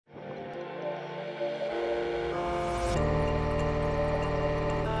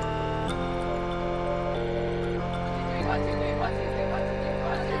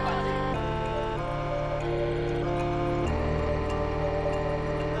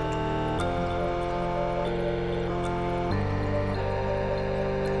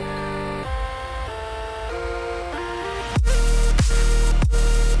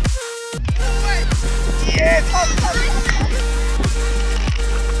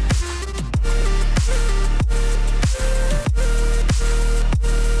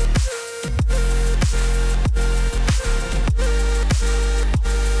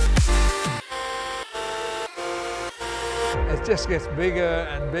gets bigger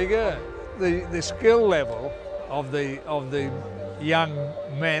and bigger. The skill level of the young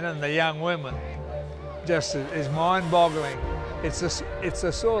men and the young women just is mind-boggling. It's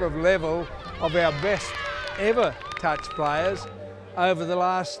a sort of level of our best ever touch players over the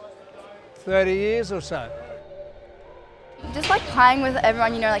last 30 years or so. Just like playing with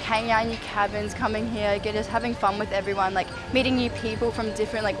everyone, you know, like hanging out in your cabins, coming here, just having fun with everyone, like meeting new people from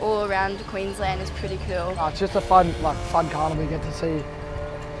different, like all around Queensland is pretty cool. It's just a fun carnival. You get to see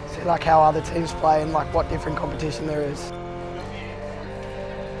like how other teams play and like what different competition there is.